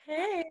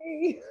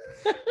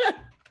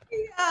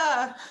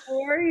Yeah.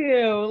 How are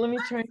you? Let me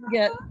try and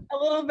get a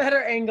little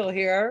better angle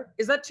here.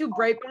 Is that too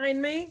bright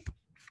behind me?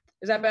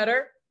 Is that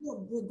better?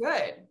 You're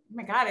good. Oh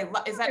my God. I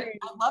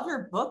love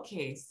your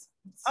bookcase.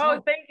 It's Oh,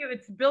 so, thank you.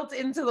 It's built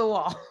into the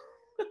wall.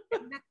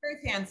 that's very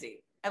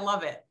fancy. I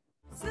love it.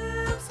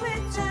 Soup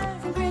switcher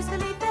from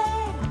Gracefully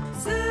Fed.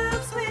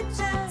 Soup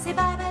switcher, say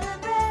bye bye to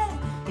bread.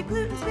 If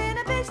gluten's been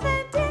a bitch,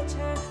 then ditch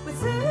her with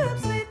Soup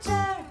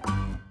switcher.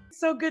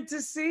 So good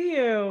to see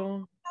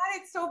you. God,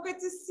 it's so good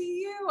to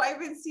see you. I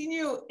haven't seen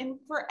you in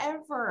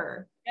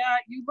forever. Yeah,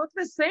 you look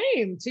the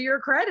same, to your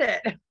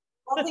credit.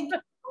 Well,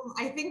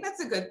 I think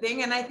that's a good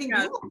thing. And I think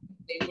Yeah. you look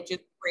the same, which is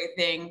a great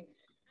thing.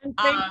 And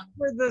thank you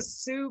for the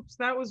soups.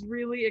 That was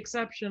really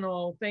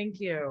exceptional. Thank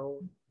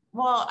you.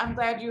 Well, I'm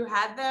glad you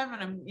had them,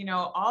 and I'm,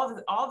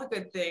 all the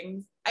good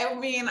things. I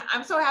mean,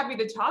 I'm so happy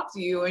to talk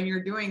to you, and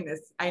you're doing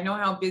this. I know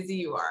how busy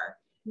you are.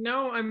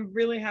 No, I'm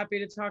really happy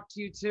to talk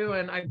to you too.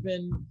 And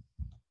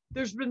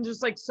there's been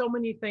just like so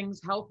many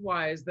things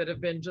health-wise that have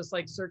been just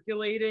like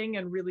circulating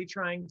and really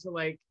trying to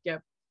like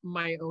get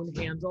my own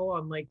handle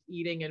on like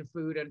eating and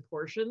food and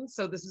portions.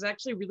 So this is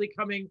actually really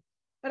coming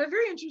at a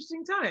very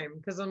interesting time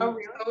because I'm Oh,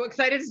 really? so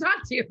excited to talk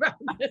to you about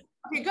it.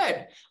 Okay,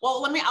 good.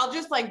 Well, I'll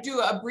just like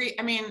do a brief,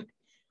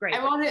 Great.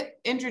 I want to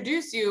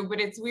introduce you, but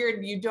it's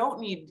weird. You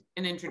don't need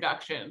an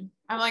introduction.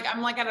 I'm like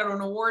at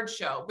an award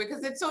show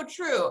because it's so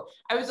true.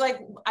 I was like,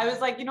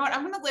 you know what?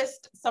 I'm going to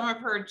list some of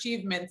her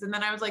achievements. And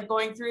then I was like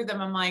going through them.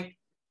 I'm like,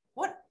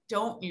 what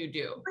don't you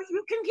do?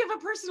 You can give a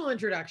personal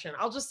introduction.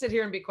 I'll just sit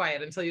here and be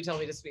quiet until you tell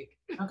me to speak.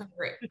 Okay,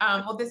 great.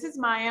 Well, this is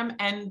Mayim,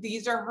 and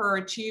these are her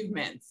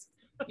achievements.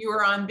 You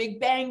were on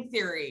Big Bang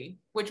Theory,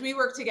 which we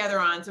worked together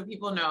on, so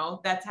people know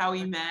that's how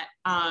we met.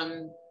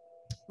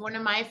 One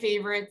of my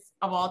favorites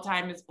of all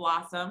time is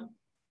Blossom.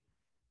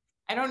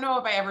 I don't know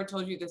if I ever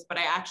told you this, but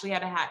I actually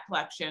had a hat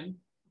collection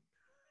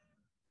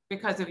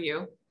because of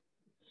you.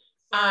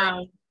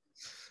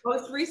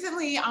 Most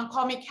recently on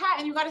Call Me Kat,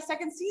 and you got a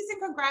second season.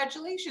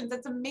 Congratulations.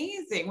 That's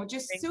amazing, which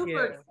is Thank super you.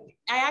 exciting.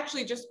 I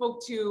actually just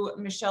spoke to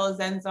Michelle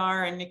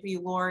Zenzar and Nikki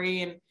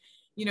Laurie and,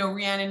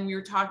 Rhiannon, we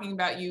were talking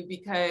about you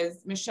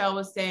because Michelle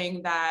was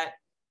saying that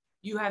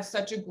you have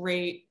such a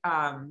great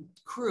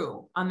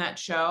crew on that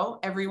show.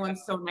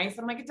 Everyone's so nice.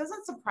 I'm like, it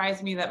doesn't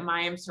surprise me that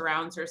Mayim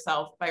surrounds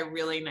herself by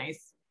really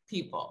nice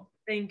people.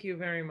 Thank you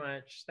very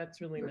much. That's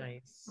really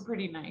nice.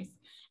 Pretty nice.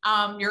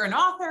 You're an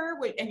author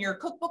and you're a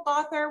cookbook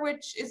author,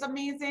 which is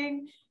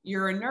amazing.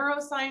 You're a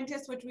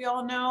neuroscientist, which we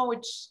all know,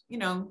 which,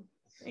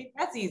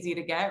 that's easy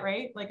to get,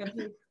 right? Like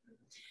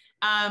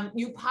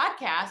you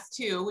podcast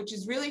too, which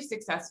is really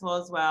successful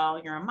as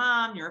well. You're a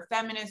mom, you're a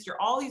feminist, you're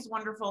all these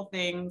wonderful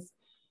things.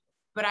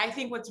 But I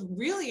think what's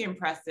really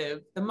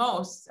impressive, the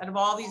most out of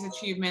all these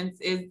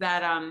achievements, is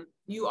that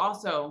you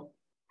also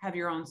have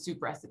your own soup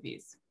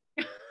recipes.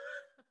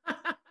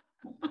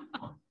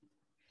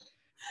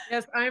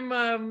 Yes, I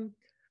am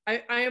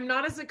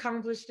not as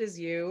accomplished as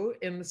you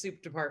in the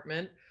soup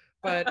department,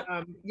 but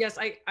yes,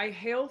 I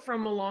hail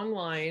from a long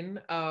line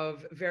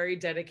of very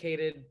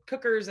dedicated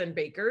cookers and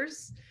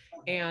bakers.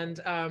 And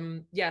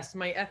yes,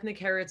 my ethnic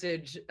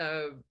heritage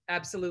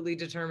absolutely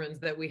determines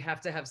that we have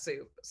to have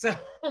soup. So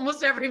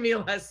almost every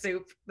meal has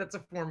soup. That's a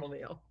formal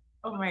meal.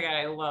 Oh my God,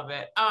 I love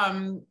it.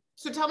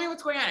 So tell me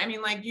what's going on. I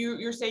mean, like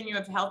you're saying you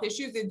have health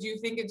issues. And do you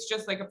think it's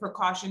just like a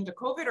precaution to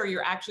COVID, or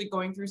you're actually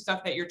going through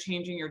stuff that you're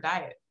changing your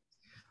diet?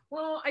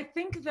 Well, I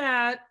think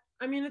that,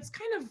 it's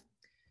kind of,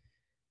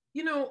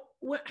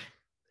 what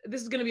this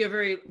is going to be a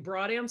very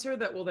broad answer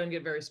that will then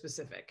get very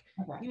specific.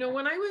 Okay.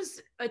 When I was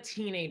a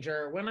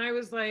teenager, when I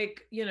was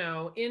like,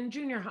 in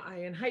junior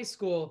high and high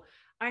school,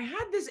 I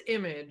had this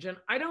image, and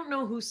I don't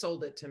know who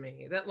sold it to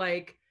me, that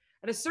like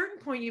at a certain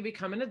point you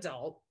become an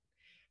adult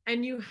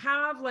and you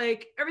have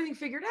like everything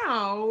figured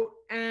out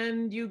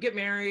and you get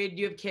married,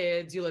 you have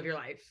kids, you live your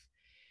life.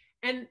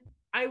 And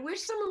I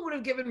wish someone would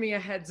have given me a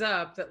heads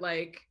up that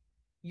like,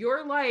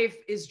 your life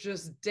is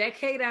just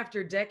decade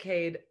after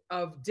decade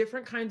of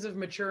different kinds of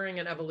maturing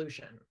and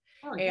evolution.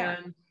 Oh, yeah.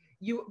 And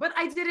but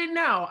I didn't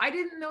know. I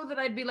didn't know that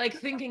I'd be like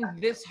thinking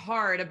this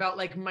hard about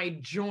like my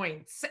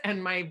joints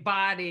and my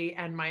body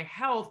and my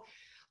health.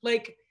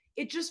 Like,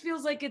 it just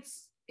feels like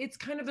it's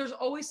kind of, there's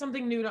always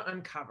something new to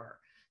uncover.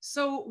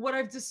 So what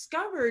I've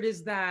discovered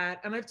is that,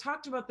 and I've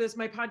talked about this,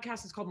 my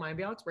podcast is called Mind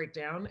Body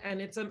Breakdown,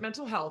 and it's a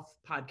mental health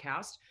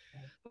podcast.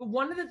 But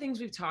one of the things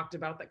we've talked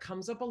about that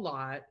comes up a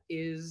lot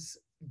is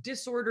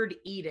disordered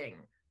eating,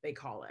 they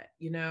call it,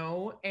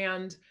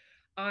 and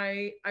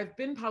I've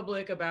been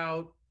public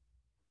about,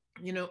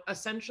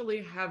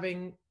 essentially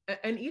having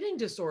an eating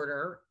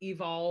disorder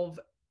evolve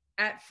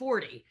at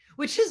 40,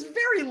 which is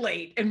very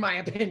late in my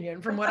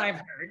opinion, from what I've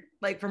heard,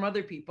 like from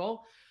other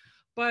people.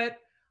 But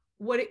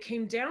what it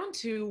came down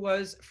to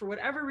was, for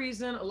whatever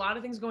reason, a lot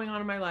of things going on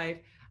in my life,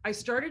 I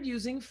started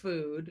using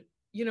food,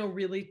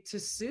 really to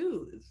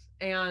soothe,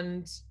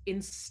 and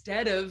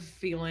instead of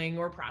feeling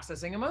or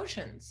processing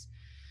emotions.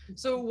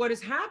 So what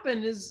has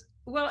happened is,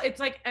 well, it's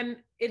like, and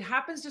it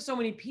happens to so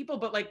many people,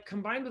 but like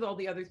combined with all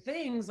the other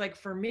things, like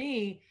for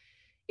me,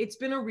 it's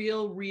been a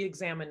real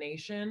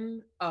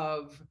re-examination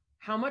of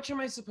how much am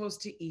I supposed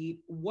to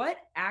eat, what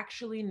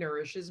actually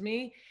nourishes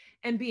me,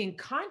 and being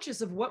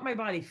conscious of what my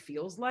body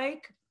feels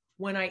like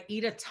when I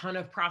eat a ton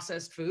of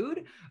processed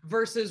food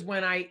versus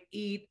when I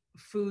eat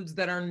foods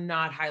that are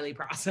not highly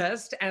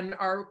processed and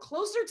are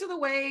closer to the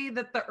way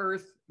that the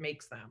earth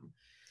makes them.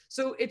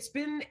 So it's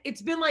been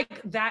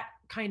like that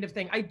kind of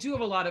thing.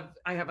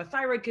 I have a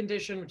thyroid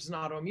condition, which is an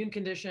autoimmune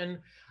condition.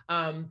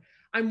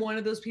 I'm one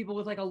of those people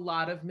with like a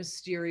lot of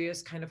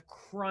mysterious kind of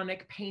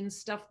chronic pain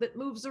stuff that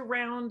moves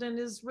around and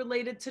is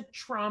related to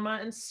trauma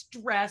and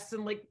stress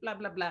and like blah,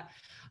 blah, blah.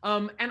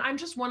 And I'm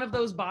just one of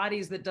those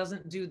bodies that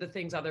doesn't do the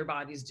things other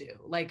bodies do.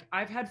 Like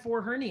I've had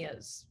 4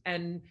 hernias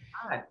and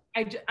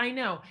I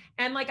know.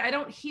 And like, I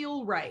don't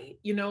heal right,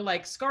 you know,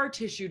 like scar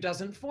tissue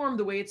doesn't form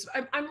the way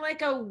I'm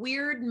like a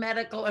weird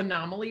medical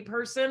anomaly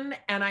person.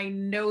 And I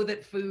know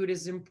that food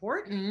is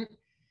important.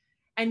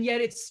 And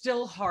yet it's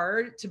still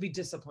hard to be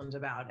disciplined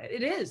about it.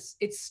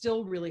 It's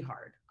still really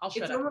hard.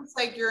 It's almost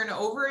like you're an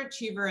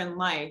overachiever in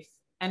life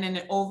and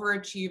an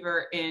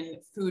overachiever in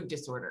food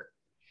disorder.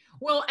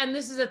 Well, and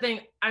this is the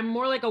thing, I'm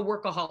more like a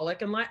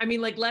workaholic and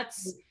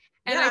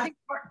I think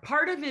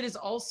part of it is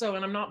also,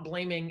 and I'm not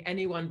blaming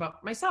anyone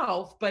but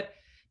myself, but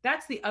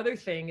that's the other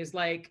thing is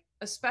like,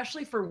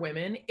 especially for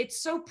women,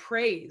 it's so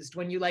praised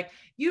when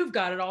you've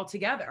got it all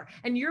together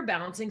and you're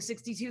balancing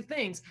 62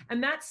 things.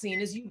 And that's seen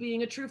as you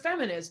being a true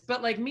feminist.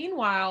 But like,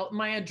 meanwhile,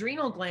 my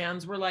adrenal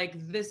glands were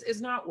like, this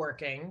is not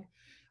working.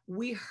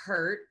 We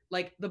hurt,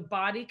 like the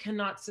body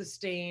cannot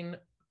sustain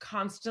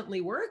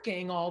constantly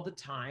working all the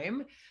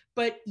time.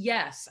 But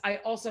yes, I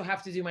also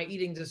have to do my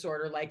eating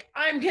disorder. Like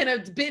I'm going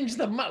to binge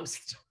the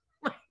most.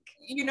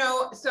 You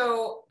know,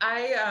 so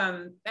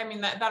I mean,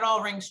 that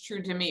all rings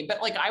true to me,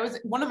 but like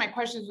one of my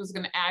questions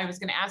I was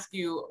going to ask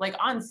you, like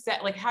on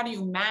set, like, how do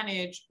you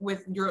manage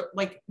with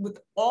with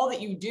all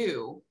that you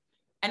do?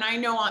 And I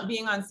know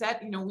being on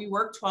set, you know, we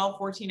work 12,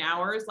 14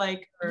 hours,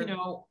 like, you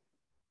know,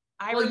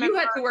 you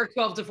had to work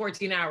 12 to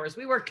 14 hours.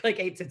 We worked like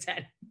 8 to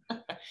 10.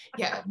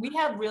 Yeah. We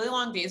have really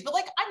long days, but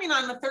like, I mean,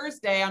 on the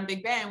Thursday on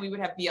Big Bang, we would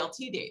have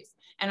BLT days.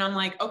 And I'm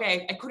like,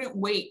 okay, I couldn't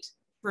wait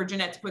for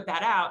Jeanette to put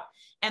that out.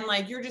 And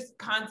like, you're just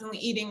constantly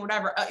eating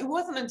whatever. It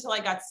wasn't until I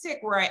got sick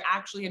where I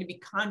actually had to be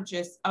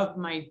conscious of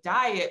my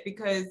diet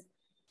because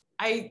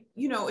I,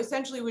 you know,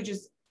 essentially would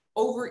just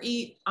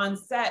overeat on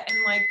set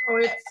and like,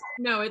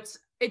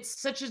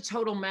 it's such a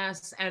total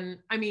mess. And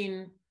I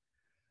mean,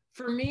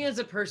 for me as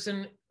a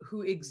person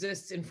who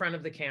exists in front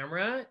of the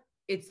camera,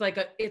 it's like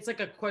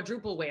a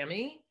quadruple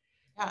whammy.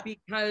 Yeah.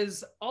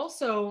 Because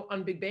also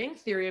on Big Bang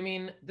Theory, I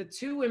mean, the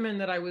 2 women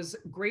that I was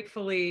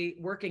gratefully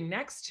working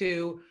next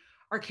to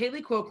are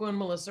Kaley Cuoco and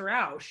Melissa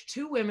Rauch,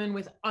 2 women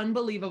with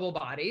unbelievable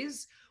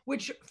bodies,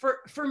 which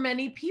for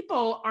many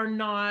people are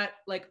not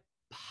like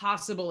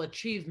possible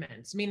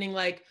achievements, meaning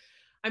like,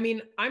 I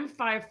mean, I'm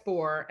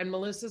 5'4" and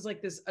Melissa's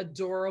like this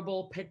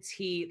adorable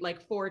petite,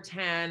 like 4'10",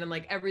 and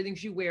like everything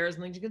she wears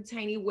and like she's got a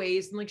tiny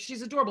waist and like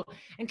she's adorable.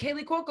 And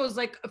Kaley Cuoco's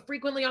like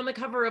frequently on the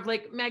cover of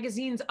like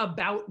magazines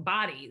about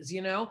bodies,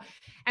 you know?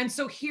 And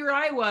so here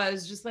I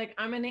was just like,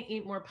 I'm gonna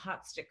eat more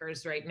pot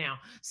stickers right now.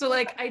 So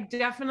like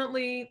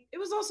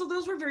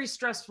those were very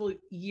stressful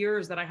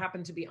years that I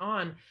happened to be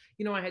on.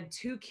 You know, I had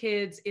 2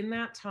 kids in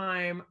that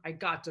time. I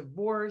got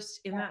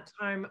divorced in that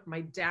time. My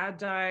dad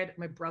died.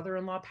 My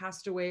brother-in-law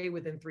passed away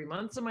within 3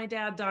 months of my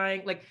dad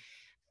dying. Like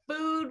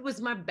food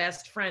was my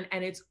best friend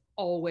and it's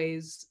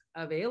always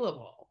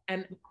available.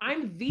 And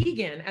I'm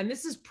vegan. And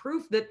this is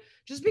proof that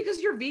just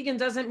because you're vegan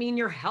doesn't mean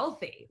you're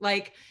healthy.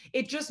 Like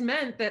it just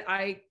meant that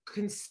I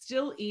can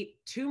still eat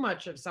too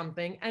much of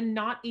something and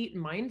not eat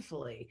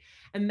mindfully.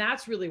 And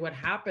that's really what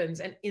happens.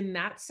 And in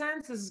that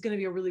sense, this is going to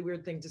be a really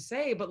weird thing to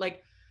say, but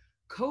like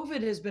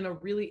COVID has been a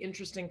really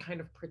interesting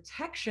kind of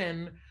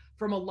protection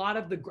from a lot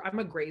of I'm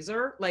a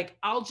grazer. Like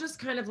I'll just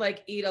kind of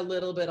like eat a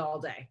little bit all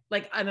day.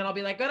 Like, and then I'll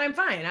be like, but I'm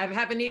fine. I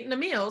haven't eaten a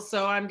meal,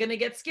 so I'm going to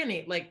get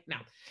skinny. Like, no.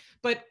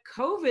 But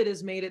COVID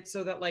has made it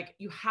so that like,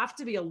 you have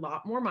to be a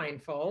lot more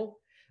mindful.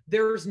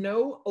 There's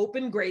no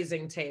open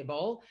grazing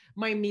table.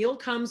 My meal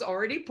comes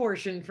already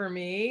portioned for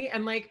me.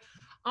 And like,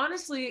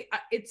 honestly,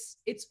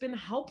 it's been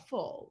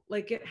helpful.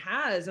 Like it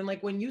has. And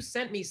like, when you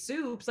sent me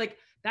soups, like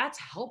that's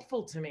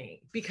helpful to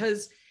me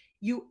because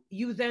you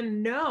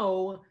then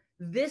know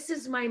this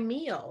is my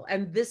meal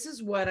and this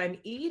is what I'm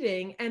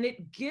eating. And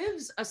it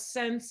gives a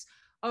sense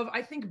of,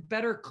 I think,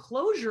 better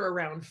closure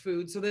around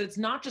food so that it's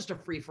not just a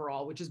free for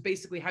all, which is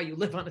basically how you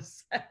live on a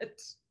set.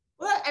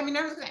 Well, I mean,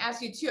 I was going to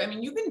ask you too. I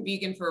mean, you've been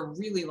vegan for a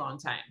really long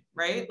time,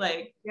 right?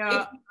 Like,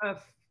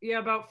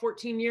 about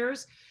 14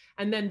 years.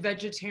 And then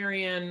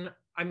vegetarian,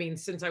 I mean,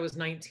 since I was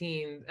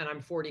 19 and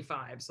I'm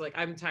 45. So like,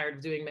 I'm tired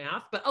of doing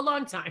math, but a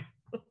long time.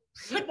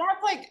 But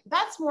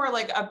that's more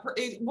like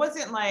it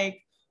wasn't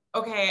like,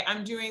 okay,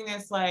 I'm doing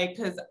this like,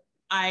 cause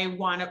I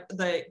want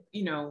to,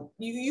 you know,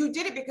 you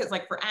did it because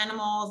like for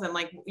animals and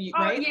like,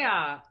 right?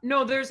 Yeah,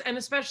 no, and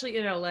especially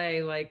in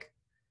LA, like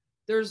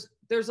there's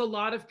a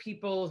lot of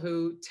people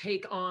who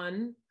take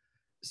on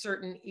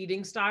certain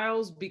eating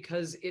styles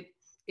because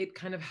it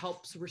kind of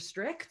helps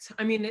restrict.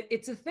 I mean,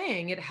 it's a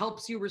thing. It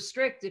helps you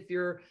restrict if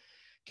you're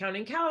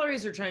counting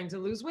calories or trying to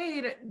lose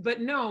weight.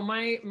 But no,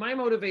 my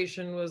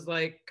motivation was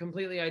like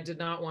completely, I did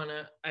not want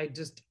to,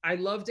 I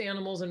loved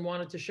animals and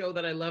wanted to show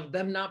that I loved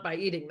them, not by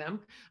eating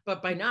them,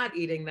 but by not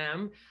eating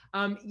them.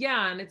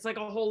 Yeah. And it's like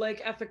a whole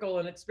like ethical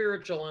and it's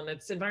spiritual and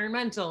it's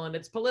environmental and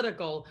it's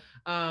political.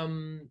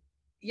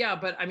 Yeah.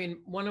 But I mean,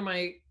 one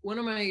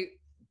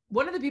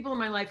of the people in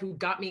my life who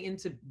got me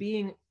into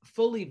being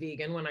fully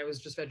vegan when I was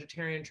just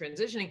vegetarian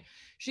transitioning,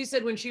 she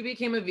said when she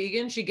became a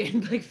vegan, she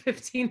gained like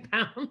 15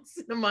 pounds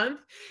in a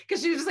month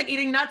because she was just like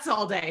eating nuts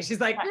all day.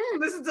 She's like,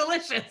 this is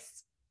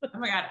delicious. Oh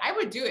my God, I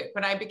would do it,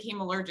 but I became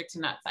allergic to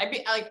nuts. I'd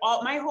be like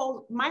my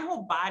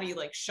whole body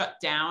like shut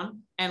down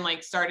and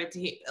like started to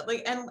hate,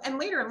 like, and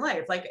later in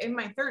life, like in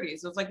my 30s,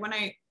 it was like when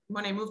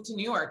I moved to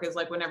New York is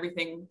like when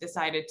everything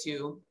decided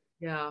to,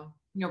 yeah,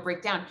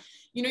 break down.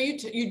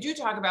 You do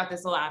talk about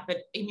this a lot, but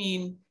I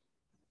mean,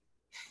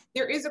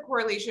 there is a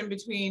correlation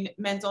between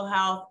mental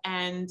health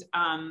and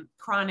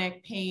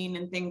chronic pain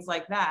and things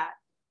like that.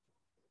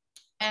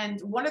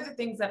 And one of the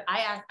things that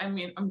I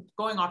mean, I'm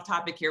going off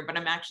topic here, but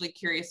I'm actually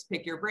curious to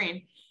pick your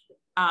brain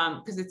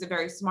because it's a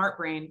very smart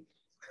brain.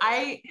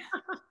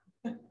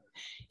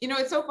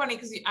 It's so funny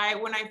because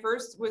when I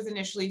first was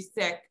initially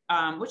sick,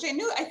 which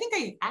I think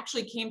I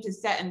actually came to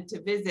set and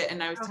to visit,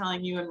 and I was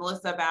telling you and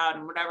Melissa about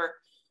and whatever.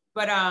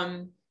 But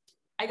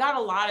I got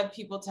a lot of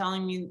people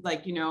telling me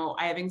like,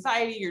 I have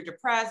anxiety, you're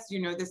depressed,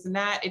 this and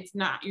that.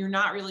 You're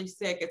not really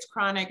sick. It's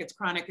chronic,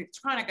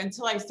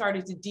 until I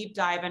started to deep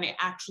dive and I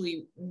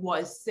actually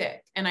was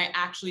sick and I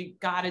actually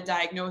got a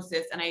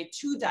diagnosis, and I had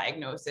 2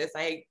 diagnoses.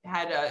 I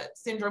had a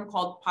syndrome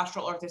called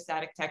postural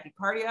orthostatic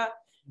tachycardia,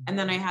 and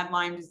then I had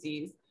Lyme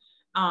disease.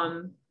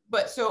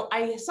 But so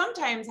I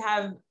sometimes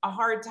have a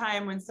hard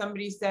time when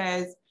somebody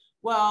says,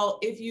 well,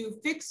 if you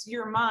fix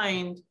your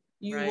mind,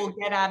 you will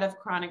get out of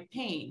chronic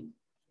pain.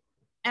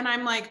 And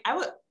I'm like,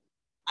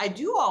 I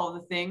do all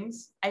the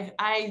things.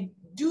 I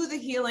do the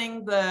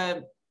healing,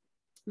 the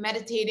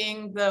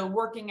meditating, the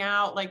working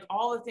out, like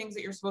all the things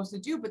that you're supposed to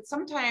do. But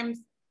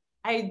sometimes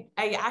I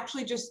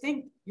actually just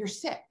think you're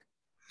sick.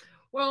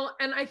 Well,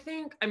 and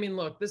I mean,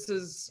 look,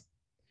 there's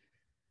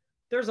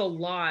a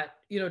lot,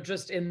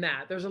 just in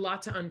that, there's a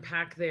lot to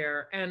unpack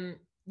there. And,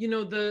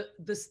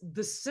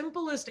 the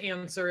simplest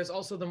answer is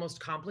also the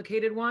most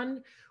complicated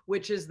one,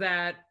 which is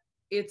that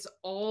it's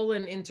all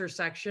an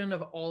intersection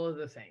of all of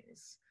the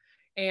things.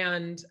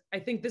 And I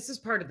think this is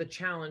part of the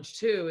challenge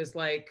too, is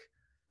like,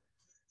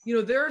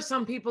 there are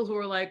some people who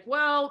are like,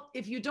 well,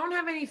 if you don't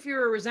have any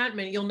fear or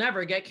resentment, you'll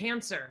never get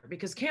cancer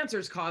because cancer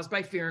is caused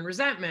by fear and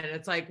resentment.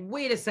 It's like,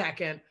 wait a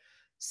second.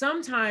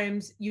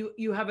 Sometimes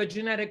you have a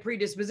genetic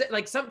predisposition,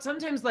 like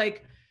sometimes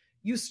like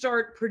you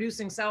start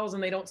producing cells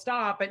and they don't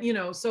stop.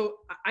 And, so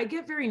I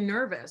get very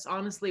nervous,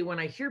 honestly, when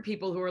I hear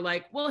people who are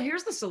like, well,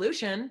 here's the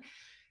solution.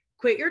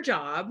 Quit your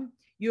job.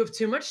 You have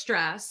too much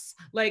stress,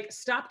 like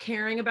stop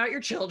caring about your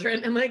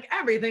children and like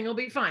everything will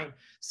be fine.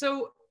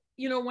 So,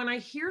 when I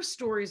hear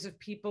stories of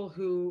people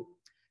who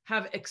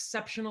have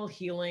exceptional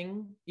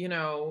healing,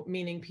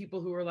 meaning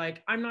people who are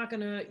like, I'm not going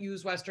to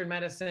use Western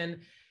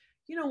medicine.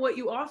 What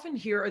you often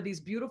hear are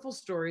these beautiful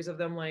stories of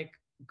them like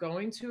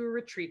going to a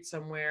retreat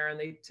somewhere, and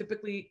they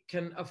typically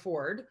can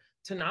afford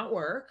to not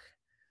work,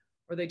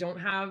 or they don't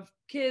have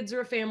kids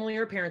or a family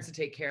or parents to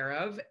take care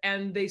of.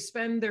 And they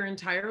spend their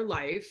entire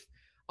life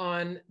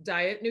on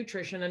diet,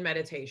 nutrition, and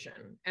meditation,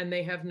 and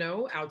they have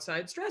no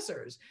outside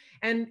stressors.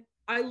 And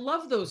I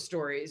love those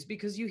stories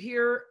because you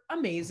hear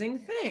amazing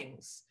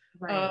things.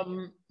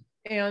 Right.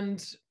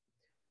 And,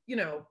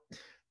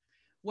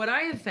 what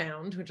I have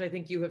found, which I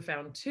think you have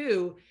found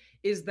too,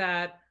 is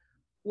that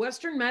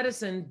Western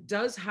medicine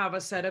does have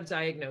a set of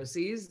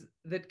diagnoses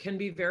that can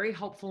be very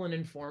helpful and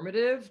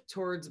informative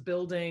towards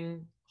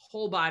building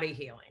whole body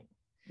healing.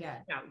 Yeah.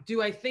 Now,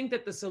 do I think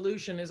that the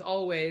solution is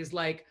always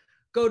like,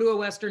 go to a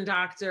Western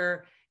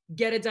doctor,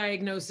 get a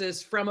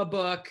diagnosis from a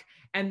book,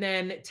 and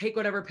then take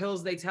whatever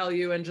pills they tell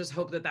you and just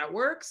hope that that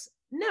works?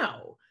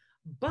 No.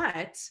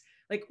 But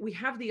like we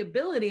have the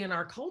ability in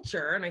our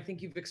culture, and I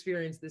think you've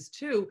experienced this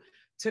too,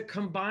 to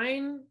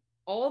combine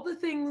all the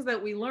things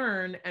that we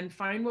learn and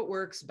find what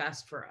works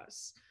best for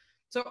us.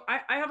 So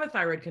I have a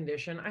thyroid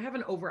condition. I have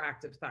an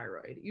overactive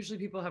thyroid. Usually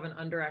people have an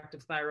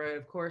underactive thyroid.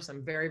 Of course,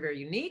 I'm very, very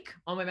unique.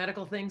 All my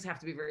medical things have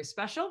to be very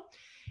special.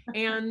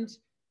 And,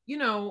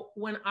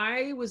 when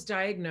I was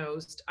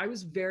diagnosed, I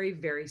was very,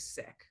 very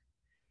sick.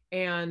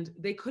 And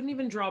they couldn't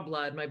even draw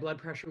blood. My blood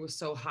pressure was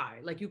so high.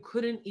 Like you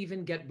couldn't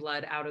even get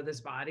blood out of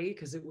this body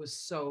because it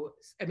was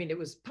it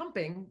was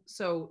pumping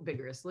so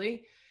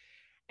vigorously.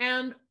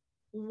 And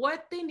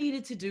what they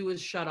needed to do was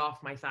shut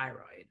off my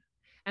thyroid.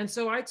 And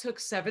so I took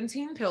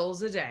 17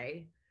 pills a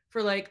day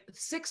for like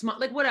 6 months,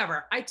 like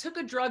whatever. I took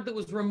a drug that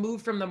was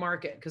removed from the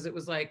market because it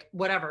was like,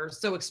 whatever,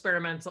 so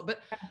experimental.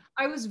 But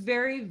I was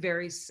very,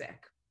 very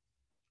sick.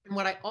 And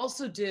what I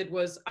also did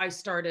was I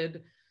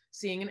started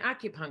seeing an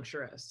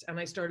acupuncturist, and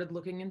I started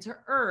looking into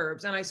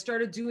herbs, and I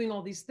started doing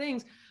all these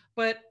things.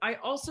 But I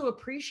also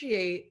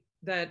appreciate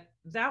that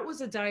that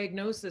was a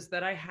diagnosis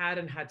that I had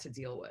and had to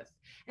deal with.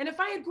 And if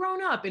I had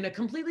grown up in a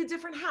completely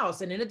different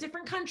house and in a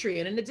different country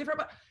and in a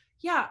different,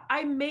 yeah,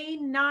 I may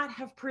not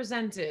have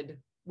presented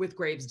with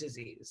Graves'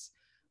 disease,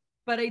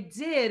 but I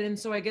did. And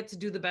so I get to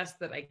do the best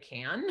that I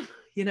can,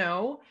 you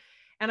know,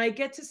 and I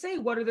get to say,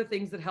 what are the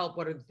things that help?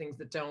 What are the things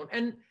that don't?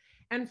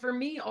 And for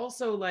me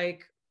also,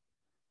 like,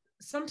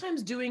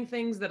 sometimes doing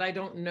things that I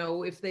don't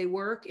know if they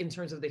work in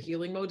terms of the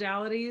healing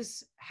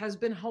modalities has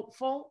been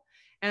helpful.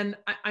 And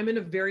I'm in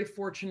a very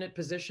fortunate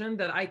position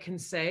that I can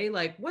say,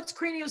 like, what's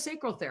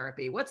craniosacral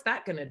therapy? What's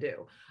that going to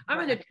do? I'm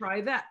going to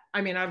try that.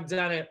 I mean, I've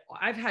done it.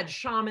 I've had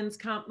shamans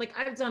come, like,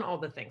 I've done all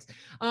the things.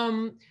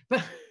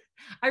 But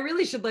I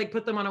really should like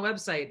put them on a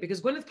website,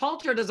 because Gwyneth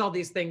Paltrow does all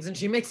these things and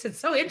she makes it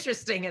so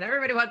interesting and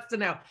everybody wants to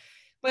know.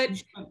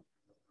 But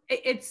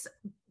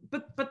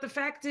but the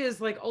fact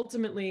is, like,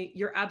 ultimately,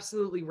 you're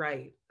absolutely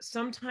right.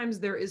 Sometimes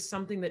there is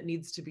something that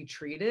needs to be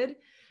treated,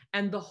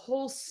 and the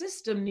whole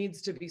system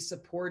needs to be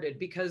supported,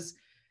 because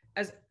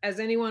as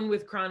anyone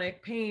with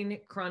chronic pain,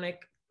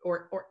 chronic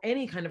or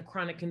any kind of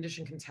chronic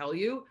condition can tell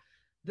you,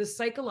 the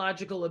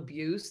psychological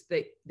abuse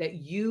that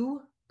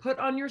you put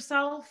on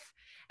yourself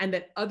and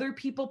that other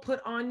people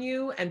put on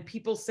you, and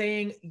people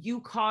saying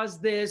you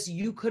caused this,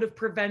 you could have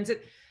prevented,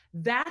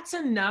 that's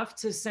enough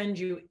to send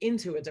you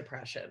into a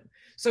depression.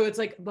 So it's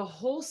like the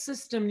whole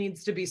system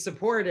needs to be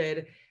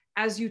supported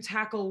as you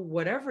tackle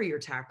whatever you're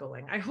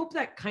tackling. I hope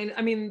that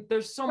I mean,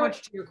 there's so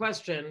much to your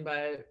question,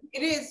 but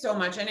it is so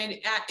much. And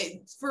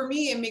for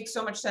me, it makes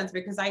so much sense,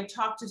 because I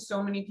talk to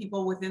so many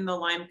people within the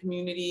Lyme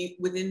community,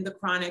 within the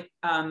chronic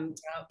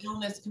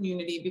illness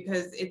community,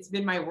 because it's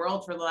been my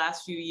world for the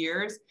last few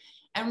years.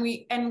 And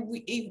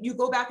you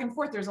go back and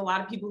forth. There's a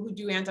lot of people who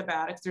do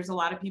antibiotics. There's a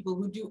lot of people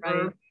who do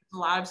herbs, a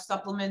lot of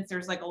supplements.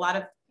 There's like a lot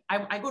of,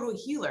 I go to a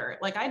healer.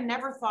 Like, I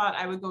never thought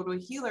I would go to a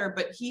healer,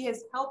 but he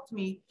has helped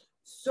me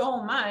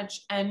so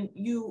much. And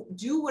you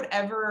do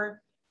whatever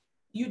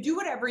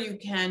you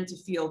can to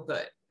feel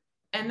good.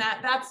 And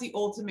that's the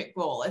ultimate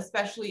goal,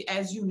 especially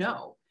as you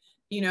know,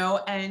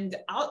 and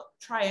I'll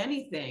try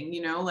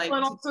anything, like.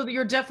 And also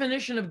your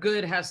definition of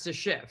good has to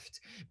shift,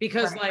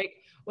 because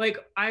like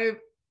I,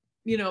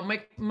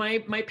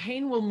 my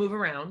pain will move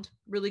around,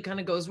 really kind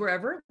of goes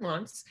wherever it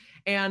wants.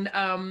 And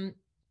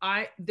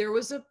there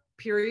was a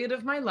period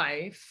of my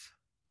life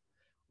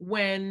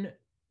when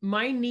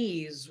my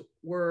knees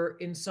were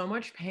in so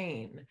much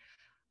pain.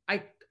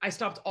 I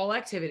stopped all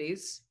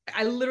activities.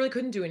 I literally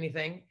couldn't do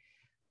anything.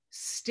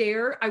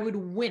 I would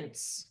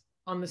wince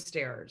on the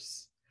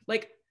stairs.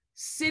 Like,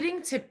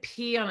 sitting to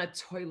pee on a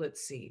toilet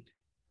seat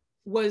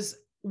was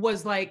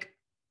like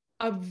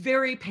a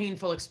very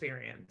painful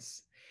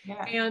experience.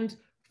 Yeah. And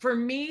for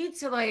me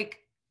to like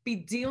be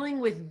dealing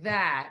with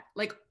that,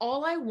 like,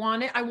 I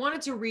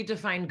wanted to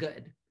redefine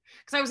good.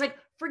 Because I was like,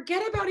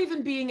 forget about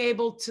even being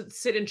able to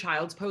sit in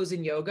child's pose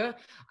in yoga.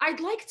 I'd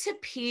like to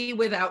pee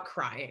without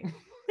crying.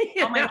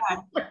 Oh my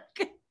God.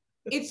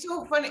 It's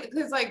so funny,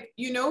 because like,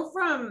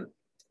 from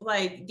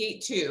like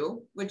gate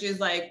 2, which is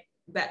like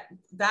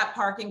that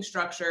parking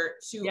structure,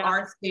 to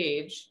our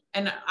stage.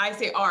 And I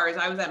say ours,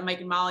 I was at Mike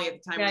and Molly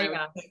at the time.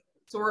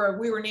 So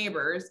we were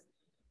neighbors.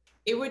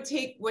 It would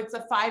take, what's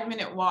a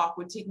 5-minute walk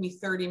would take me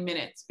 30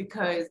 minutes,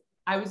 because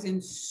I was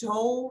in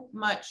so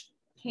much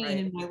pain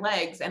in my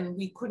legs and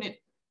we couldn't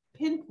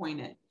pinpoint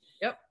it.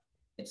 Yep.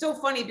 It's so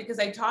funny, because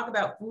I talk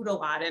about food a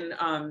lot,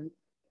 and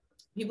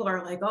people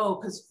are like, oh,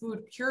 because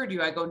food cured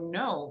you. I go,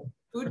 no,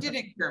 food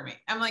didn't cure me.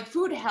 I'm like,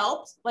 food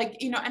helped, like,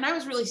 and I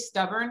was really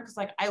stubborn, because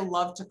like, I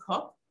love to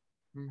cook.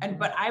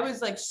 But I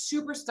was like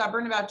super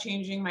stubborn about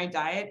changing my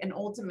diet. And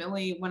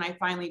ultimately, when I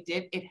finally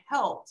did, it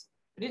helped,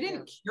 but it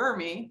didn't cure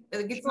me.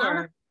 Like, it's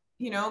not,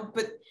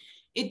 but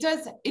it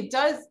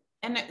does.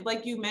 And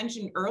like you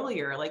mentioned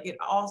earlier, like, it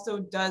also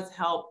does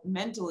help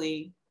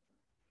mentally.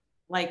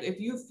 Like, if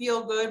you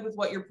feel good with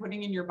what you're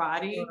putting in your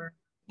body,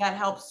 that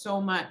helps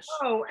so much.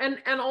 Oh, and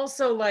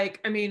also,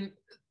 like, I mean,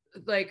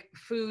 like,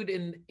 food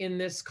in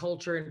this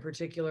culture in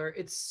particular,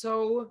 it's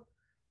so,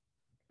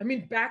 I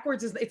mean,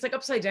 backwards it's like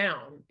upside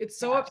down. It's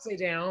so upside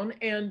down.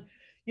 And,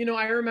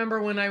 I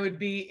remember when I would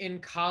be in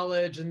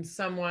college and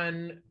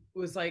someone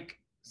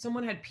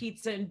had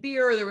pizza and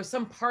beer, or there was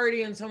some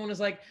party and someone was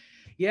like,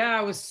 yeah,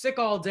 I was sick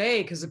all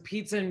day because of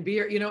pizza and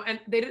beer, and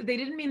they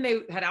didn't mean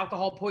they had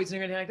alcohol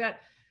poisoning or anything like that.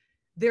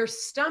 Their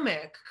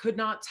stomach could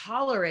not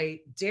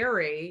tolerate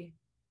dairy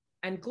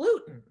and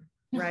gluten,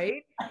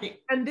 right?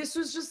 And this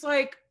was just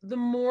like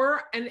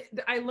and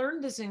I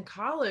learned this in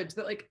college,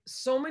 that like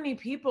so many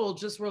people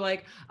just were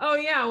like, oh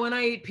yeah, when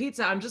I eat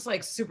pizza, I'm just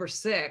like super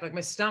sick. Like,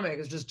 my stomach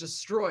is just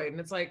destroyed. And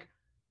it's like,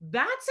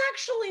 that's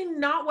actually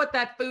not what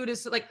that food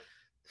is. Like,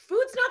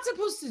 food's not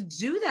supposed to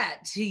do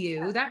that to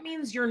you. That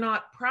means you're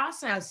not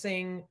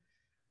processing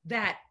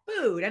that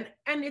food.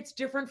 And it's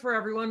different for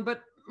everyone,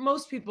 but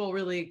most people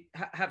really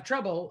have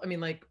trouble. I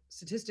mean, like,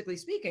 statistically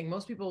speaking,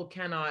 most people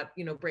cannot,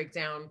 break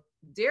down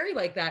dairy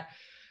like that.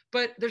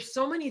 But there's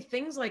so many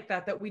things like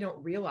that we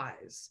don't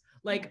realize.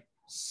 Like,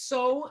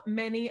 so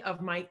many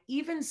of my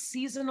even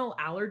seasonal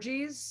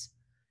allergies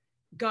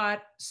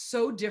got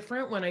so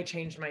different when I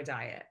changed my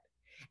diet.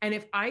 And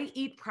if I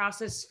eat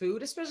processed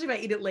food, especially if I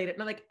eat it late at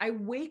night, like I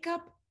wake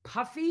up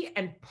puffy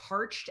and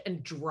parched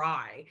and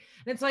dry.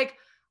 And it's like,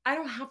 I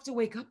don't have to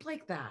wake up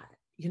like that,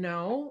 you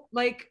know?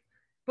 Like,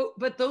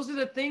 but those are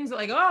the things that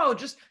like, oh,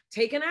 just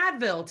take an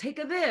Advil, take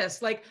a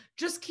this, like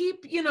just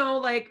keep, you know,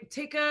 like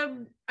take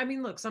I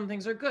mean, look, some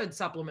things are good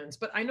supplements,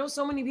 but I know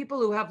so many people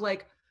who have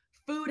like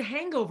food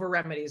hangover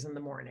remedies in the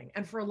morning.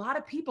 And for a lot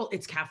of people,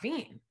 it's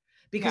caffeine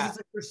because it's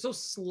like they're so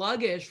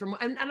sluggish from,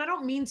 and I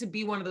don't mean to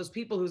be one of those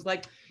people who's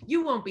like,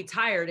 you won't be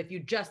tired if you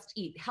just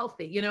eat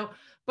healthy, you know?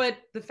 But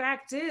the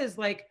fact is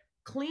like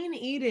clean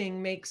eating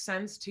makes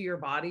sense to your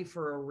body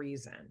for a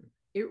reason.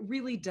 It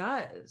really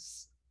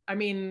does. I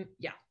mean,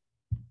 yeah.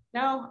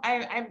 No,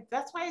 I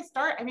that's why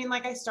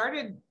I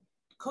started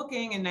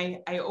cooking and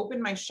I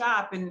opened my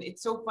shop, and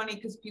it's so funny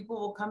because people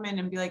will come in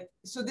and be like,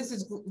 so this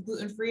is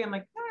gluten-free. I'm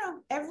like, no,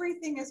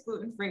 everything is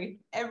gluten-free.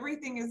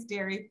 Everything is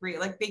dairy-free.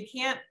 Like they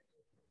can't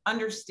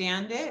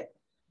understand it.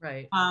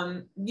 Right.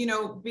 You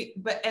know,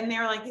 and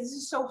they're like, this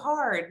is so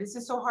hard. This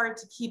is so hard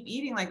to keep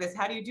eating like this.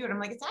 How do you do it? I'm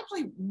like, it's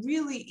actually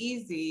really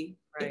easy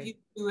if you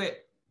do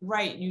it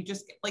right. You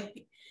just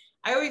like,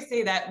 I always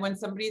say that when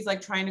somebody's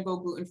like trying to go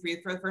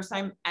gluten-free for the first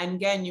time, and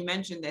again, you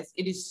mentioned this,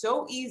 it is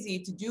so easy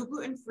to do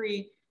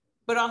gluten-free,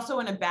 but also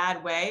in a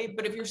bad way.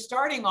 But if you're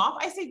starting off,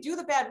 I say do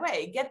the bad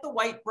way. Get the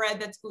white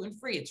bread that's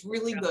gluten-free. It's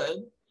really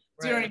good.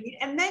 Do you know what I mean?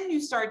 And then you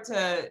start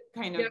to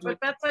kind of. Yeah, but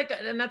that's like,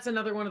 and that's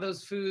another one of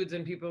those foods,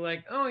 and people are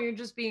like, oh, you're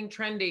just being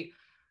trendy.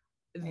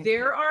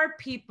 There are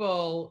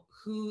people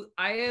who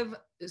I have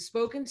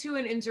spoken to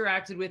and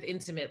interacted with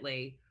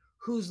intimately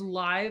whose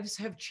lives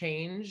have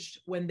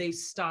changed when they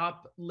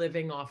stop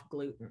living off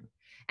gluten.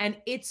 And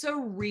it's a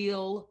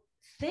real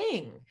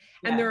thing.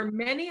 And there are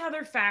many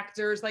other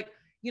factors like,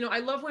 you know, I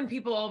love when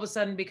people all of a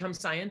sudden become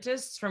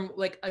scientists from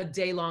like a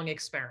day-long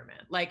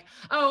experiment. Like,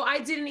 oh, I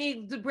didn't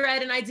eat the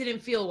bread and I didn't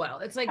feel well.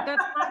 It's like,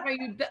 that's not how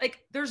you,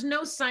 like, there's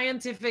no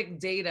scientific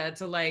data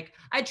to like,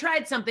 I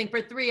tried something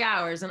for 3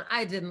 hours and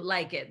I didn't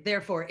like it,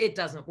 therefore it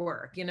doesn't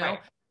work, you know? Right.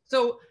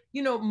 So,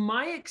 you know,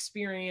 my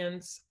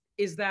experience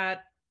is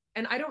that,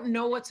 and I don't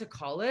know what to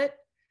call it,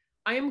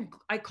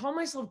 I call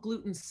myself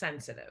gluten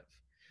sensitive.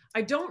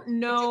 I don't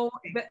know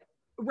that,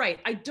 right.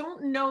 I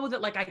don't know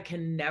that like I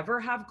can never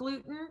have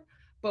gluten.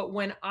 But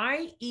when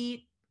I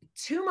eat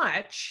too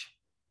much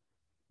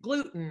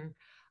gluten,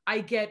 I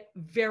get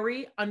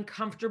very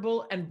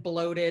uncomfortable and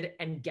bloated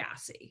and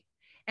gassy.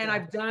 And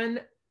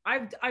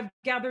I've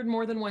gathered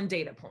more than one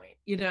data point,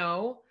 you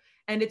know,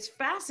 and it's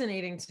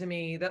fascinating to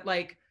me that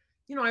like,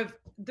 you know,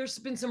 there's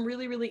been some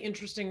really, really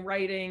interesting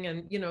writing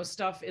and, you know,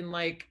 stuff in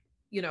like,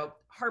 you know,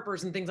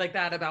 Harper's and things like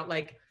that about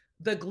like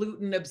the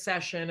gluten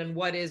obsession and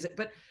what is it.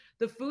 But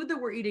the food that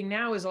we're eating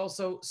now is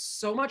also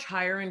so much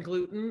higher in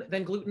gluten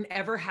than gluten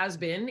ever has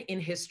been in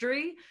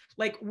history.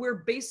 Like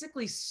we're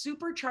basically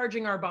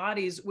supercharging our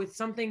bodies with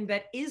something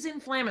that is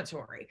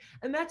inflammatory.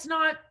 And that's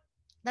not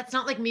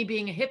like me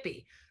being a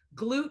hippie.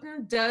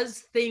 Gluten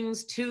does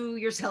things to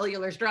your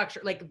cellular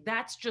structure. Like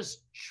that's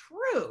just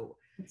true.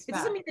 It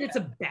doesn't mean that it's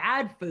a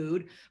bad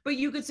food, but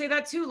you could say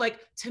that too. Like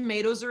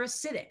tomatoes are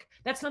acidic.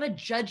 That's not a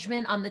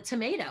judgment on the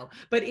tomato.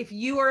 But if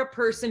you are a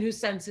person who's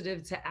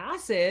sensitive to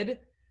acid,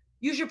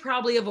 you should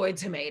probably avoid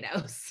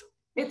tomatoes.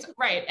 It's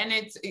right. And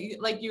it's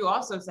like you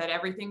also said,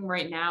 everything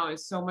right now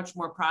is so much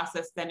more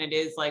processed than it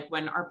is like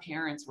when our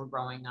parents were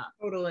growing up.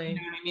 Totally. You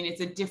know what I mean?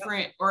 It's a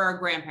different, or our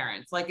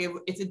grandparents, like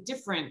it's a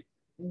different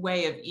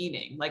way of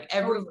eating, like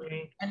everything.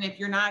 Totally. And if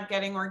you're not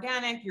getting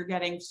organic, you're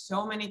getting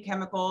so many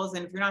chemicals.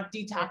 And if you're not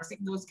detoxing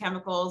those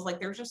chemicals, like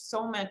there's just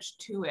so much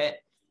to it.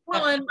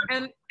 Well,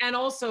 and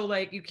also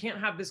like, you can't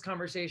have this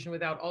conversation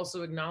without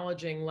also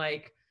acknowledging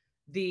like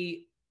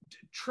the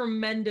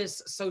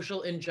tremendous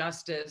social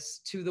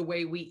injustice to the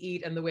way we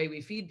eat and the way we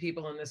feed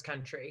people in this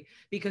country,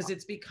 because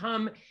it's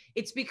become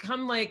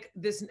like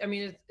this. I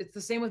mean, it's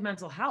the same with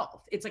mental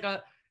health. It's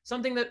like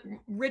something that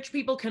rich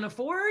people can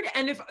afford.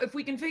 And if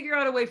we can figure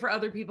out a way for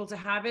other people to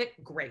have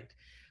it, great.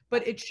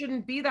 But it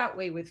shouldn't be that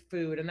way with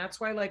food. And that's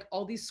why like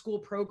all these school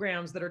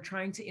programs that are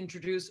trying to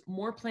introduce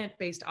more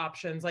plant-based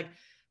options, like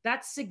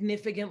that's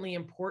significantly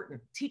important.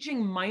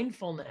 Teaching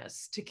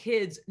mindfulness to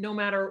kids, no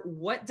matter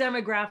what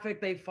demographic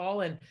they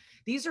fall in.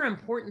 These are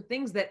important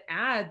things that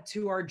add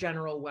to our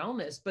general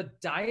wellness, but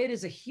diet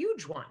is a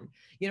huge one.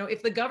 You know,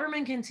 if the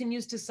government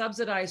continues to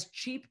subsidize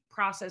cheap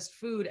processed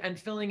food and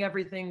filling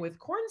everything with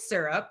corn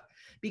syrup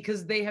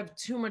because they have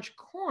too much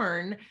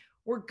corn,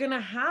 we're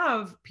gonna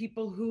have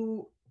people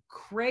who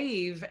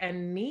crave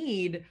and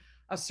need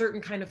a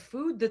certain kind of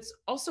food that's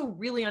also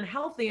really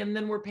unhealthy. And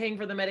then we're paying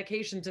for the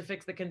medication to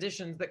fix the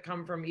conditions that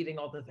come from eating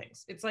all the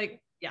things. It's like,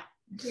 yeah.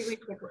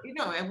 You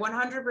know, and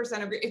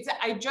 100% agree.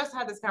 I just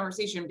had this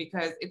conversation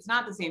because it's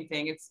not the same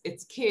thing.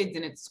 It's kids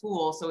and it's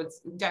school. So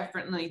it's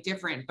definitely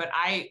different. But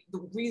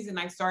the reason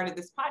I started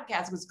this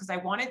podcast was because I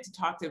wanted to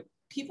talk to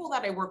people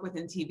that I work with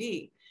in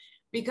TV,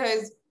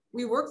 because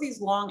we work these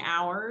long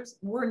hours.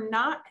 We're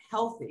not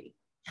healthy.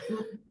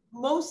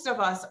 most of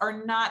us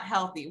are not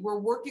healthy. We're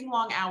working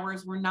long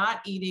hours. We're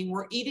not eating.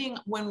 We're eating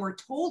when we're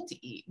told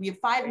to eat. We have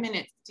 5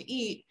 minutes to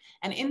eat.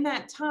 And in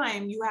that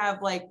time, you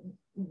have like,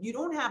 you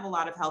don't have a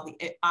lot of healthy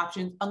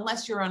options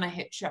unless you're on a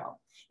hit show.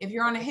 If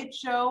you're on a hit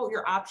show,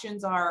 your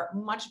options are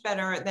much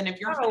better than if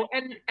you're. Oh,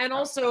 and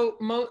also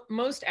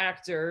most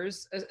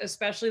actors,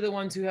 especially the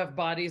ones who have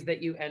bodies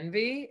that you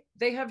envy,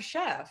 they have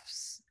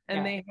chefs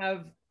and they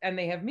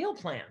have meal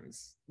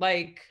plans.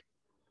 Like,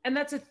 and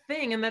that's a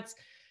thing, and that's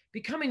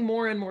becoming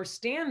more and more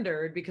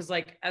standard because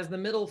like as the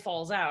middle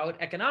falls out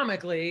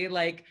economically,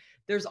 like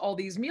there's all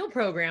these meal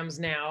programs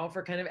now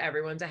for kind of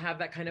everyone to have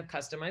that kind of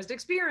customized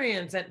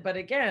experience. But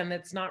again,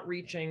 it's not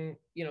reaching,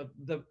 you know,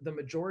 the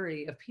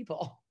majority of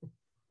people.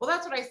 Well,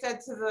 that's what I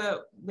said to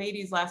the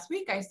ladies last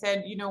week. I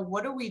said, you know,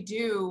 what do we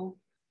do?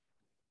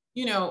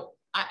 You know,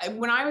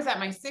 when I was at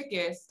my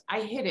sickest, I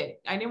hid it.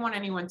 I didn't want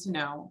anyone to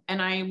know.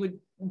 And I would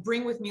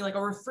bring with me like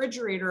a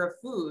refrigerator of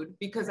food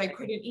because I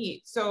couldn't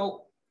eat.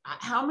 So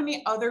how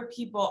many other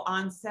people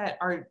on set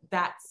are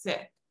that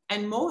sick?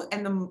 And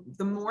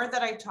the more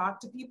that I talk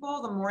to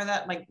people, the more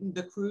that like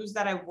the crews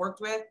that I've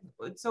worked with,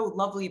 it's so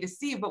lovely to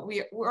see. But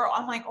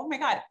I'm like, oh my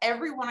God,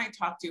 everyone I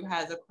talk to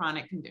has a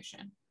chronic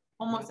condition.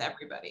 Almost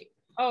everybody.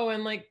 Oh,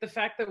 and like the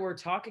fact that we're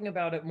talking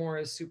about it more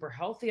is super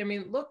healthy. I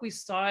mean, look, we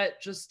saw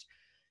it just,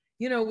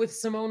 you know, with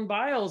Simone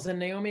Biles and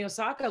Naomi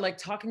Osaka, like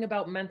talking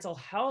about mental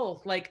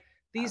health, like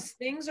these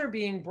things are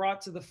being brought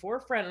to the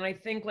forefront. And I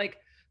think like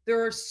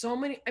there are so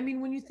many, I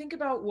mean, when you think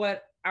about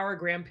what our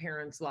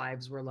grandparents'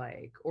 lives were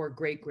like, or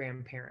great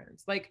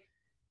grandparents, like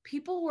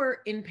people were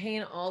in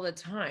pain all the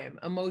time,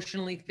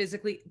 emotionally,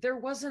 physically. There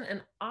wasn't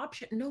an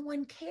option. No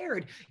one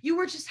cared. You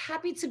were just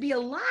happy to be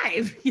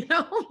alive, you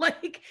know,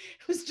 like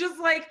it was just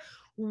like,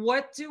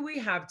 what do we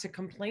have to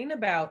complain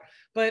about?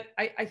 But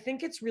I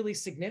think it's really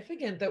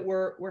significant that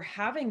we're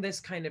having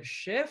this kind of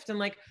shift. And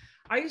like,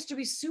 I used to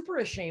be super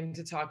ashamed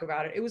to talk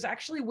about it. It was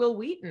actually Will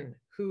Wheaton,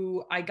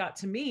 who I got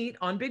to meet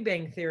on Big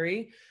Bang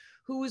Theory,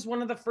 who was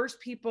one of the first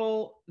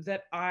people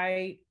that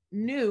I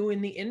knew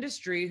in the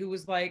industry who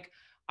was like,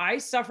 I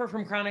suffer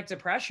from chronic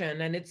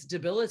depression and it's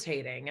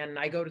debilitating. And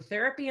I go to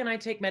therapy and I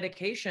take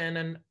medication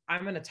and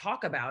I'm going to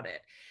talk about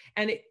it.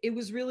 And it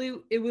was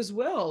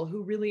Will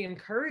who really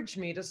encouraged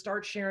me to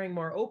start sharing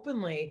more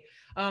openly.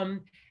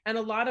 And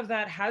a lot of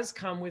that has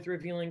come with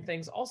revealing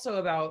things also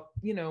about,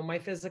 you know, my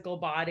physical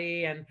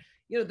body. And,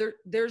 you know,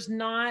 there's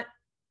not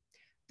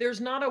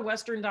a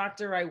Western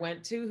doctor I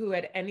went to who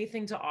had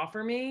anything to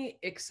offer me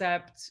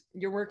except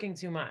you're working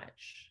too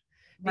much.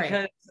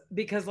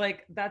 Because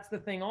like, that's the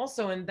thing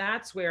also. And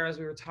that's where, as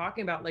we were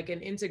talking about, like an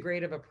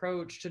integrative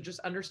approach to just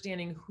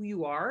understanding who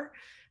you are,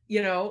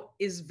 you know,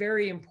 is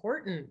very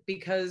important,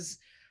 because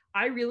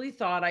I really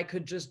thought I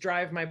could just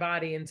drive my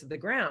body into the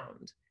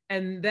ground.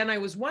 And then I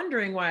was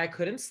wondering why I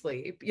couldn't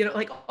sleep, you know,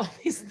 like all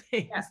these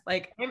things,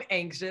 like I'm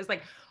anxious,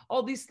 like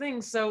all these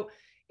things. So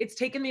it's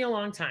taken me a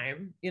long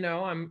time, you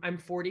know, I'm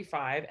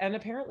 45 and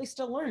apparently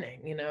still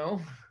learning, you know.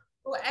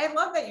 Well, I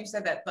love that you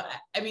said that, but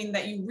I mean,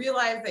 that you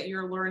realize that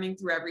you're learning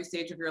through every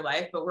stage of your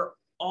life, but we're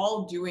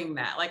all doing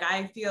that. Like,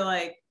 I feel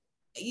like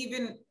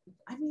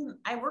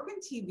I work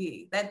in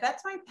TV.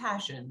 That's my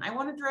passion. I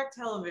want to direct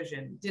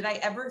television. Did I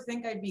ever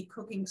think I'd be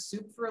cooking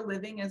soup for a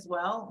living as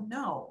well?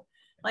 No.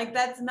 Like,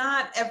 that's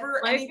not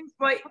ever.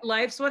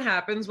 Life's what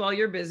happens while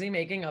you're busy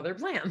making other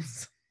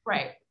plans.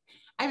 Right.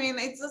 I mean,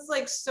 it's just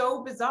like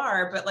so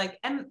bizarre, but like,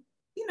 and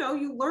you know,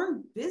 you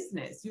learn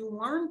business, you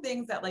learn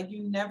things that like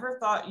you never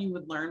thought you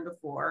would learn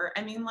before.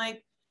 I mean,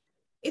 like,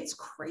 it's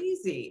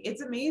crazy.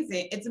 It's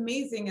amazing. It's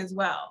amazing as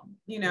well,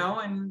 you know,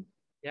 and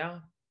yeah.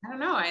 I don't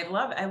know. I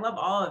love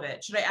all of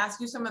it. Should I ask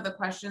you some of the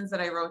questions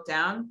that I wrote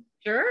down?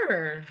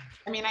 Sure.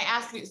 I mean, I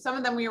asked you, some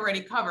of them we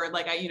already covered.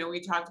 Like we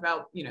talked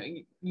about, you know,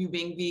 you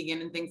being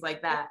vegan and things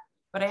like that,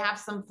 but I have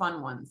some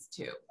fun ones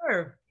too.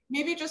 Sure.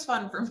 Maybe just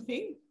fun for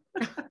me.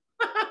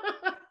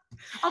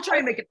 I'll try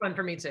and make it fun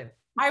for me too.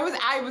 I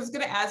was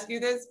going to ask you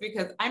this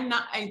because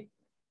I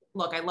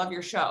love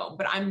your show,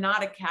 but I'm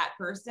not a cat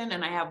person.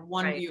 And I have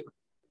one viewer.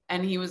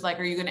 And he was like,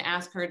 are you going to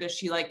ask her, does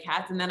she like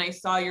cats? And then I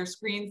saw your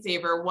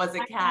screensaver was a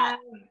cat.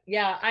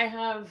 I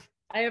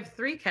have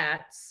 3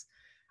 cats.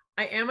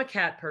 I am a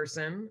cat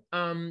person.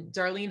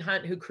 Darlene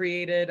Hunt, who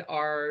created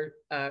our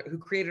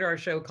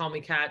show, Call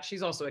Me Cat,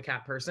 she's also a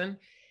cat person.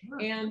 Oh.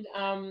 And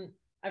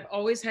I've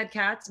always had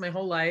cats my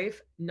whole life,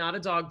 not a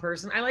dog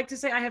person. I like to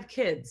say I have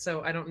kids,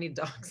 so I don't need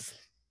dogs.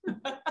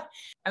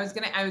 I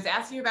was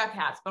asking you about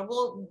cats, but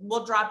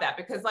we'll drop that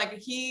because like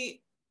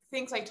he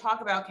thinks I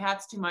talk about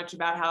cats too much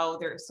about how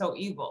they're so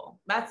evil.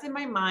 That's in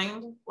my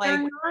mind. Like,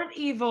 they're not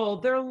evil.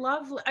 They're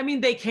lovely. I mean,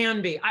 they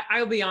can be.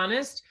 I'll be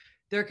honest.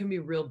 There can be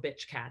real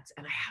bitch cats.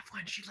 And I have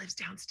one. She lives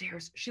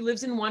downstairs. She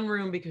lives in one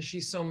room because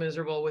she's so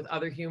miserable with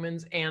other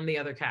humans and the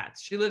other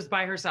cats. She lives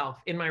by herself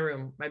in my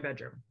room, my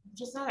bedroom.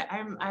 Just not,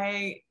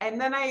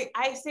 and then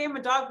I say I'm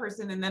a dog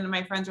person. And then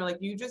my friends are like,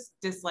 you just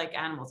dislike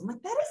animals. I'm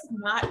like, that is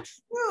not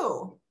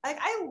true. Like,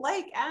 I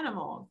like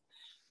animals.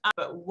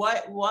 But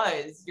what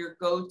was your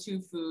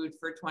go-to food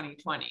for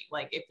 2020?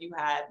 Like, if you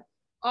had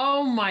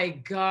Oh my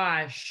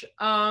gosh.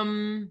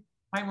 Mine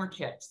were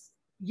chips.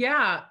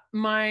 Yeah,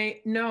 my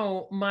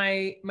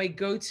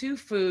go-to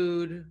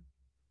food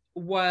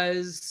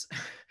was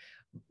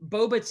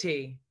boba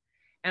tea.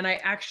 And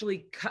I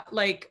actually cut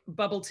like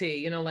bubble tea,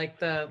 you know,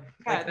 like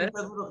like the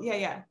little,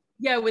 yeah.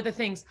 Yeah, with the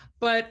things.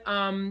 But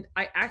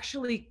I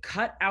actually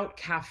cut out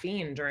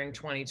caffeine during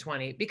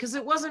 2020 because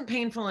it wasn't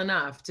painful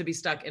enough to be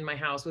stuck in my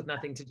house with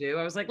nothing to do.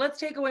 I was like, let's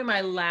take away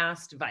my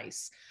last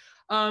vice.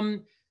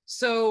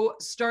 So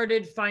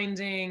started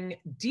finding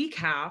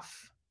decaf,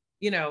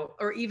 you know,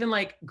 or even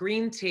like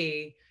green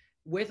tea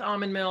with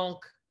almond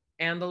milk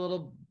and the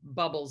little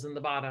bubbles in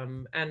the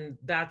bottom. And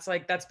that's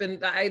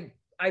been,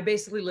 I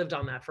basically lived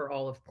on that for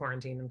all of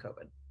quarantine and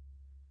COVID.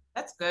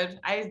 That's good.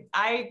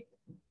 I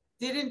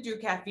didn't do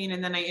caffeine,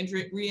 and then I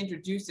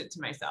reintroduced it to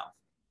myself.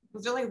 It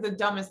was like the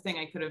dumbest thing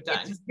I could have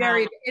done.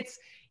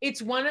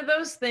 It's one of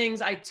those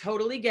things. I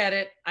totally get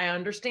it. I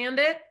understand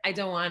it. I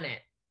don't want it.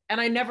 And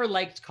I never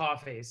liked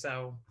coffee.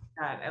 So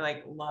God, I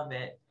like love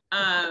it.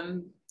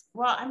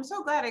 Well, I'm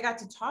so glad I got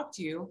to talk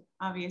to you,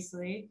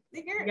 obviously.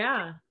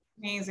 Yeah.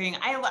 Amazing.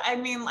 I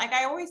mean, like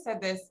I always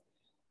said this,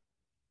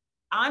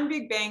 on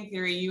Big Bang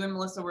Theory, you and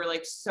Melissa were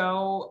like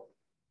so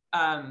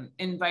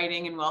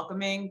inviting and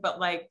welcoming, but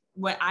like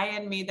when I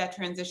had made that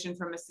transition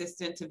from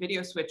assistant to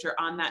video switcher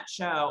on that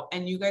show,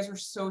 and you guys were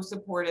so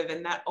supportive,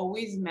 and that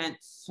always meant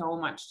so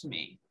much to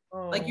me.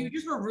 Oh. Like you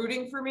just were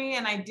rooting for me,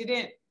 and I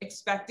didn't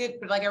expect it,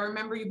 but like I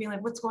remember you being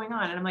like, "What's going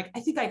on?" And I'm like, "I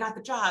think I got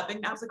the job."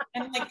 And I was like,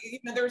 and like you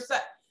know, there was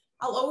that.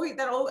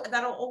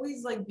 That'll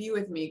always like be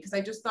with me, because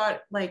I just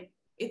thought like,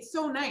 it's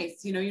so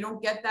nice, you know, you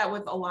don't get that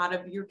with a lot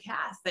of your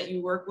cast that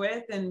you work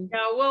with. And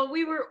yeah, well,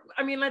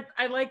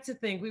 I like to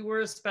think we were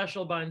a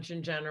special bunch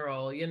in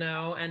general, you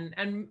know,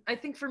 and I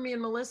think for me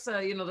and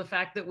Melissa, you know, the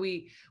fact that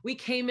we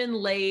came in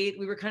late,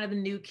 we were kind of the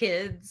new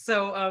kids.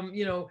 So,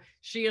 you know,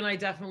 she and I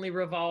definitely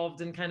revolved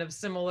in kind of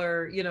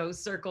similar, you know,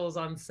 circles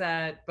on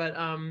set, but,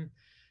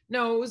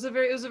 no, it was a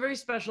very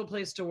special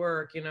place to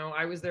work. You know,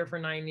 I was there for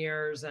 9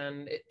 years,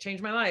 and it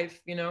changed my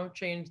life, you know,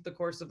 changed the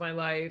course of my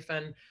life.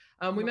 And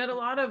we met a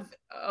lot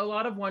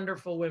of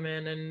wonderful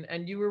women,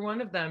 and you were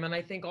one of them. And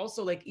I think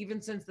also, like, even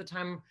since the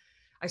time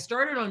I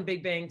started on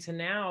Big Bang to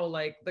now,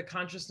 like the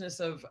consciousness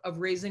of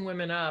raising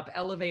women up,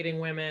 elevating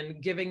women,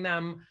 giving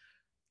them,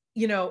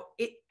 you know,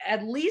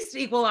 at least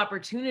equal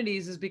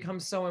opportunities has become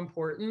so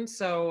important.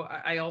 So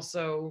I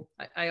also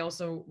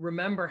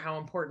remember how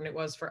important it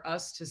was for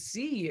us to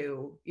see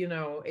you, you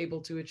know, able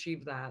to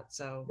achieve that.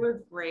 So it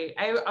was great.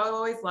 I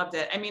always loved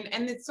it. I mean,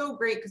 and it's so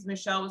great because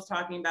Michelle was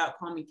talking about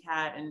Call Me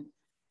Kat, and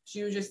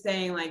she was just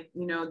saying, like,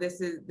 you know, this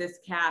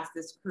cast,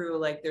 this crew,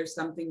 like there's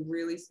something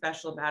really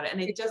special about it.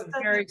 And it's just a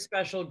very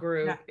special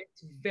group. Yeah.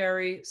 It's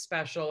very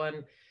special.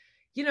 And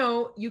you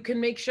know, you can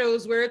make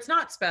shows where it's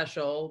not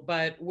special,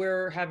 but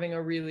we're having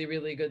a really,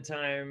 really good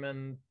time,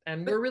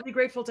 and we're really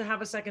grateful to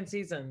have a second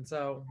season.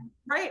 So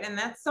right, and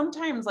that's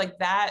sometimes like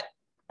that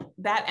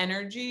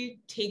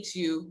energy takes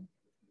you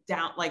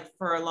down like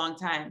for a long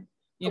time.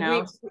 You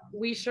know,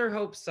 we sure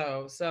hope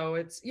so. So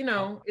it's, you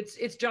know,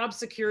 it's job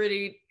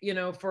security, you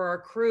know, for our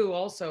crew.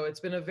 Also, it's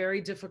been a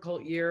very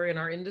difficult year in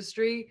our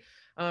industry.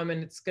 And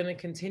it's going to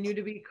continue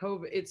to be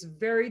COVID. It's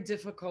very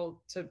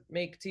difficult to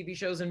make TV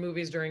shows and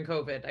movies during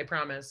COVID. I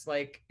promise.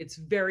 Like, it's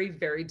very,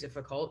 very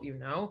difficult, you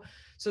know?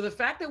 So the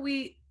fact that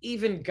we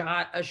even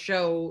got a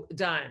show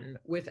done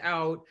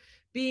without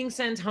being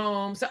sent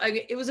home. So I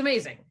mean, it was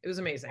amazing. It was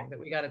amazing that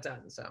we got it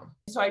done. So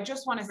I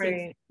just want to say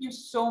thank you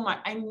so much.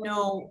 I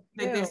know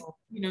that this,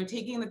 you know,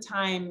 taking the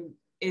time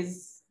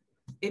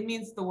it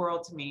means the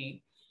world to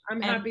me. I'm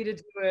happy to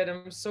do it.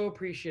 I'm so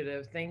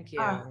appreciative. Thank you.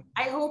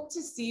 I hope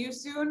to see you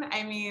soon.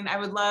 I mean, I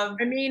would love.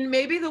 I mean,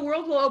 maybe the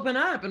world will open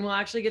up and we'll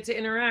actually get to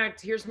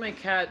interact. Here's my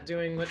cat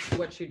doing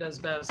what she does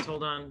best.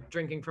 Hold on,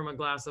 drinking from a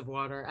glass of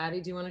water.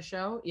 Addie, do you want to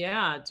show?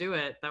 Yeah, do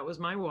it. That was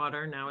my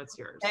water. Now it's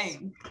yours.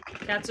 Dang.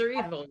 Cats are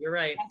evil. You're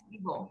right. Cats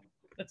evil.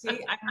 See,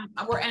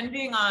 we're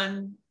ending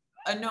on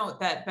a note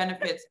that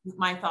benefits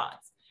my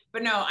thoughts.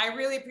 But no, I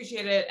really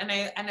appreciate it, and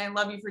I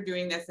love you for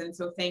doing this, and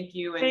so thank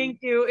you. And thank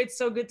you. It's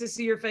so good to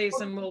see your face,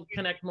 and we'll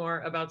connect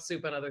more about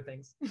soup and other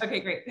things. Okay,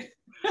 great.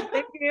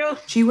 Thank you.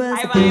 She was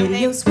a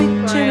video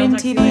switcher in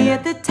TV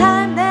at the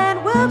time.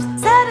 Then whoops,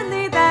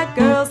 suddenly that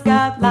girl's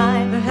got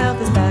Lyme. Her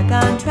health is back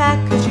on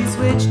track because she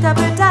switched up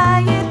her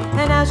diet,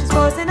 and now she's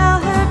forcing all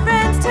her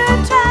friends to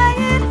try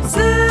it.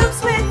 Soup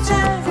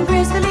switcher from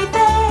Gracefully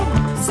Fair.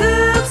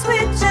 Soup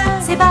switcher,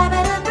 say bye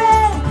bye to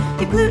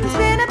bread. If gluten's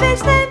been a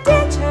bitch, then